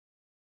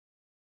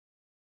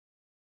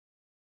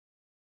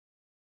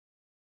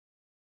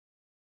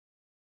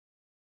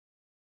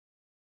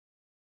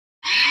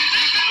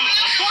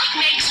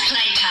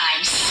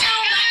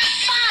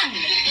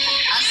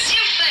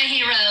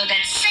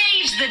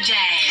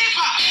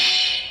Kipper,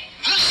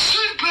 the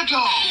super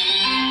dog.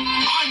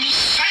 I must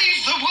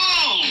save the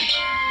world.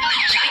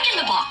 A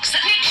Jack-in-the-Box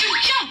that makes you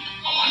jump.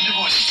 I wonder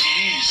what it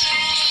is.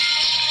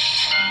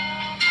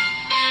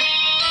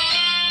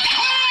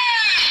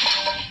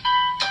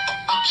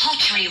 A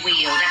pottery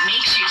wheel that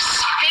makes you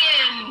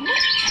spin.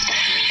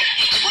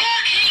 It's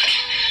working.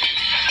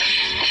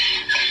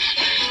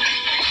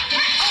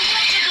 A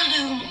water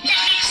balloon that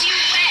makes you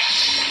wet.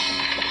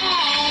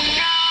 Oh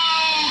no!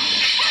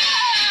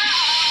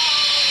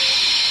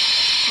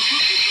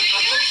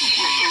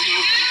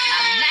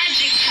 A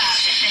magic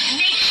carpet that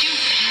makes you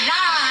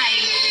fly.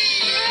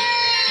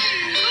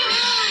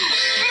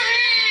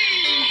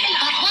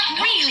 But what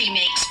really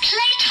makes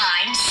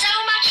playtime so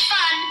much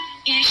fun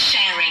is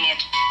sharing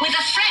it with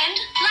a friend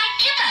like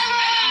Kipper.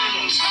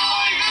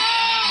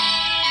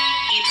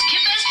 It's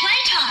Kipper's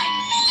Playtime,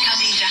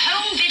 coming to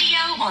home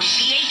video on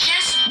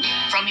VHS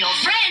from your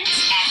friends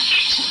at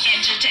Hit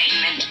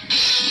Entertainment.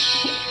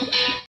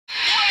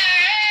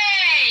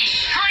 Hey!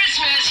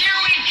 Christmas, here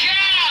we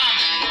come!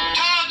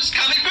 Tom's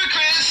coming for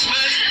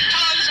Christmas!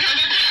 Tom's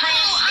coming for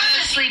Christmas!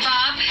 Honestly,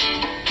 Bob,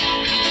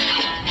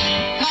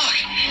 Look,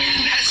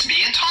 that's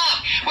me and Tom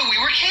when we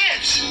were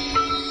kids.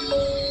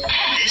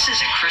 This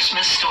is a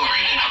Christmas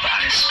story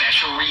about a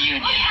special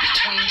reunion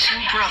between two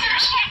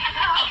brothers,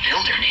 a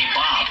builder named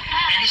Bob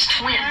and his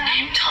twin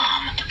named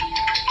Tom.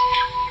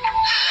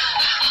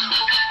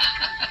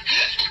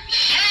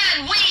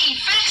 Can we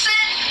fix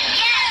it?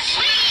 yes,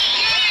 we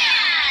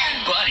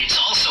can! But it's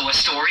also a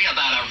story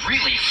about a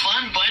really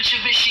fun bunch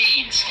of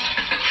machines.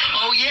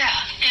 Oh yeah,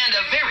 and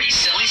a very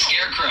silly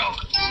scarecrow.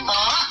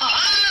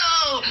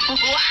 Oh,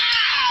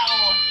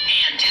 wow!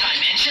 And did I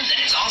mention that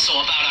it's also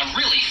about a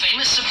really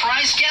famous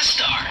surprise guest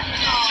star?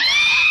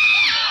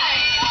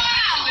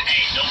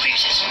 Hey, no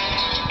pictures.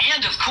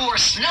 And of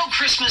course, no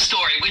Christmas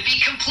story would be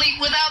complete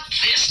without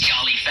this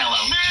jolly fellow.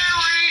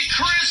 Merry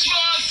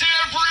Christmas,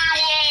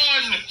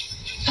 everyone!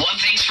 One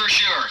thing's for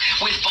sure,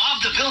 with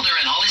Bob the Builder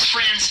and all his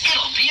friends,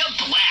 it'll be a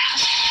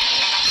blast.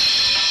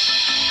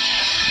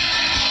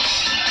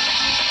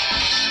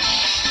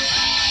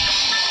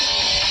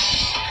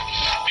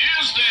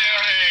 Is there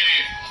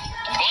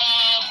a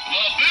Bob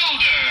the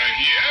Builder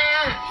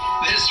here?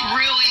 This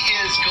really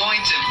is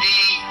going to be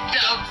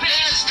the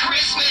best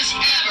Christmas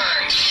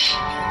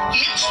ever.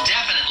 It's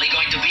definitely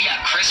going to be a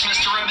Christmas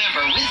to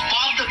remember with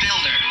Bob the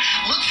Builder.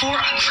 Look for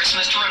A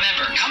Christmas to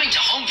Remember coming to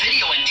home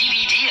video and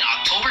DVD in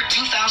October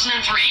 2003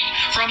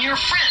 from your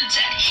friends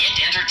at Hit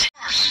Entertainment.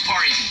 Our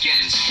safari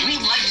begins.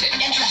 We'd like to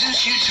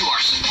introduce you to our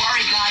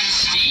safari guide,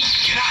 Steve.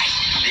 G'day.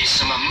 There's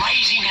some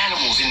amazing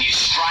animals in the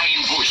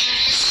Australian bush.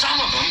 Some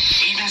of them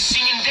even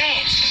sing and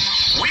dance.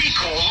 We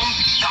call them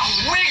the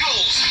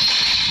Wiggles.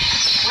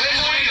 Where's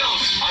the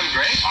Wiggles? I'm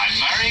Greg. I'm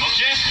Murray. I'm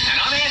Jeff. And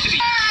I'm Anthony.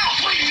 Oh,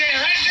 put him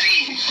there,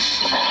 Anthony.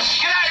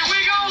 G'day,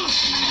 Wiggles.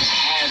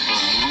 Have a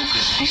look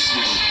at this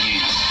little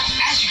beauty.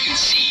 As you can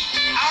see,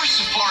 our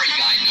safari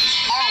guide knows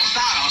all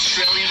about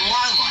Australian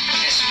wildlife,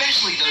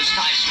 especially those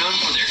types known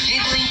for their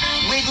giggling,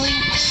 wiggling,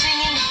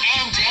 singing,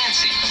 and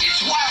dancing.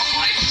 It's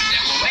wildlife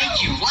that will make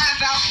you laugh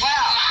out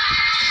loud.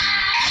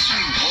 As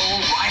we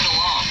roll right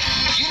along,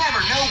 you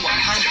never know what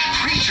kind of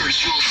creatures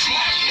you'll see.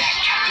 That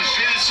Captain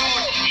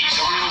Feathersword, he's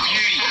a real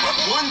beauty. But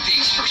one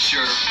thing's for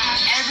sure,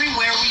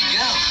 everywhere we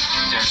go,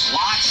 there's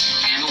lots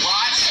and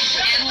lots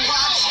and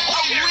lots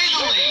of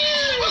wiggling.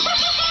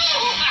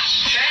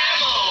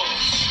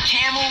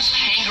 Camels,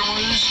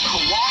 kangaroos,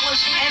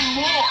 koalas, and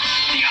more.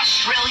 The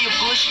Australia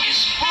bush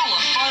is full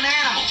of fun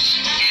animals,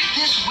 and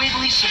this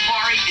wiggly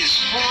safari is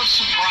full of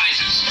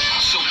surprises.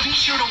 So be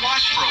sure to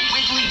watch for a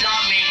wiggly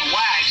dog named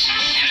Wags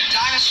and a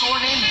dinosaur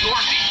named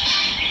Dorothy.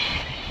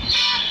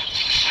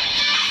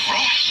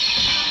 Right.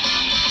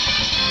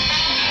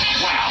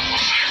 Wow.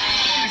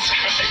 It's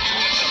great.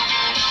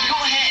 Go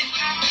ahead.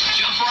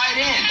 Jump right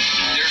in.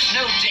 There's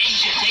no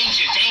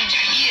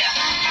danger here.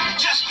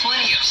 Just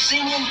plenty of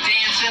singing,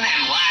 dancing,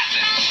 and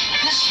laughing.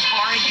 This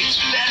safari gets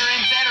better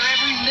and better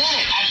every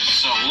minute.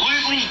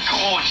 Absolutely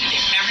gorgeous.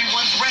 If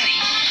everyone's ready,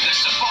 the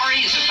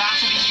safari is about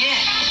to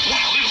begin.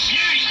 What a little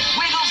beauty.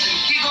 Wiggles and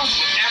giggles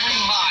with every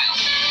mile.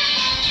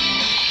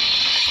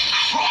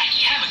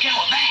 Crikey, have a go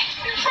at that.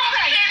 It's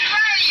raining.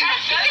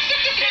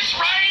 It's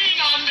raining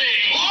on me.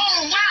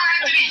 Oh, wow,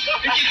 Anthony.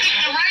 If you think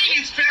the rain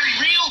is very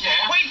real,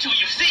 wait till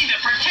you see the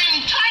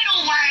pretend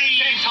tidal wave.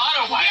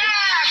 Tidal wave?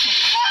 Yeah.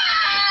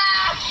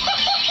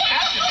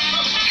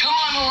 Come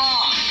on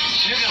along.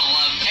 You're going to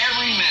love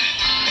every minute.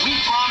 We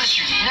promise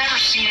you've never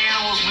seen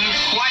animals move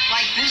quite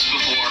like this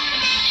before.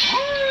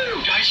 Woo!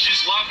 Don't you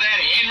just love that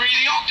Henry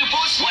the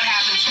Octopus? What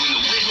happens when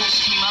the Wiggles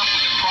team up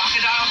with a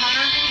crocodile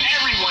hunter?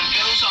 Everyone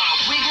goes on a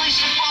wiggly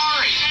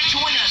safari.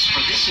 Join us for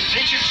this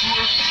adventure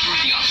tour through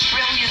the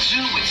Australia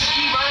Zoo with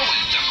Steve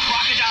Irwin, the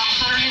crocodile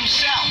hunter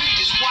himself,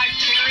 his wife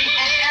Terry,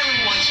 and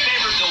everyone's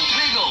favorite, the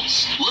Wiggles.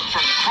 Look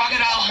for the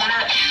crocodile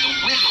hunter and the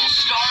Wiggles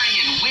starring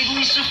in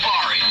Wiggly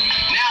Safari.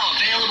 Now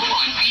available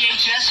on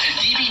VHS and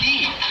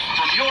DVD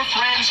from your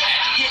friends at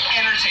Hit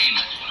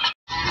Entertainment.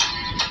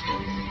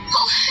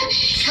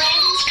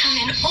 friends come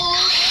in all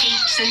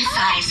shapes and sizes.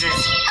 sizes.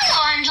 Hello,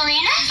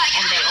 Angelina.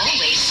 And they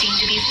always seem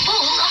to be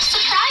full of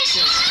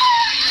surprises.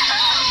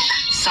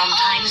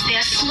 Sometimes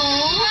they're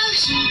small.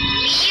 Most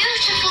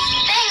beautiful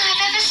thing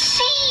I've ever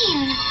seen.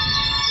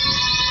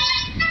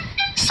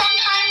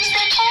 Sometimes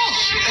they're tall.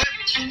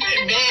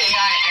 May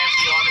I have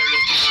the honor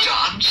of this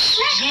dance?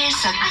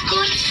 Yes, a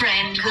good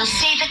friend will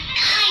say the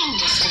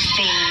kindest of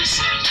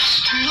things.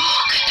 Just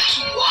look at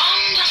those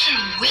wonderful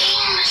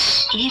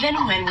wings. Even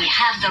when we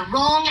have the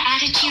wrong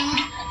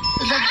attitude,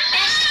 the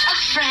best of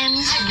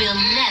friends will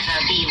never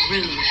be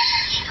rude.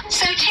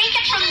 So take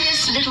it from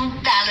this little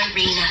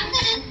ballerina,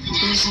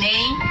 whose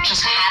name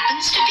just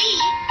happens to be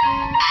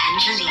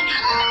Angelina.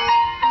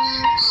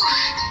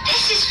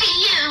 This is for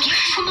you. A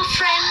gift from a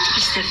friend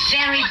is the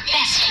very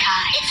best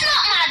kind. It's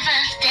not my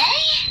birthday.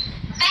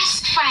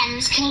 Best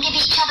friends can give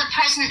each other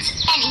presents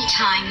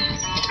anytime.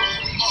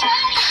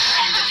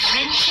 And a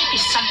friendship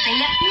is something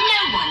that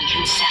no one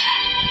can sever.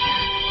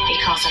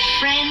 Because a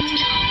friend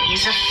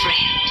is a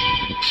friend.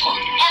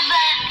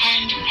 Forever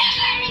and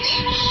ever.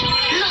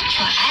 Look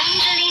for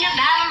Angelina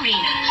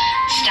Ballerina,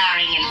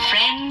 starring in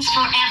Friends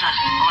Forever.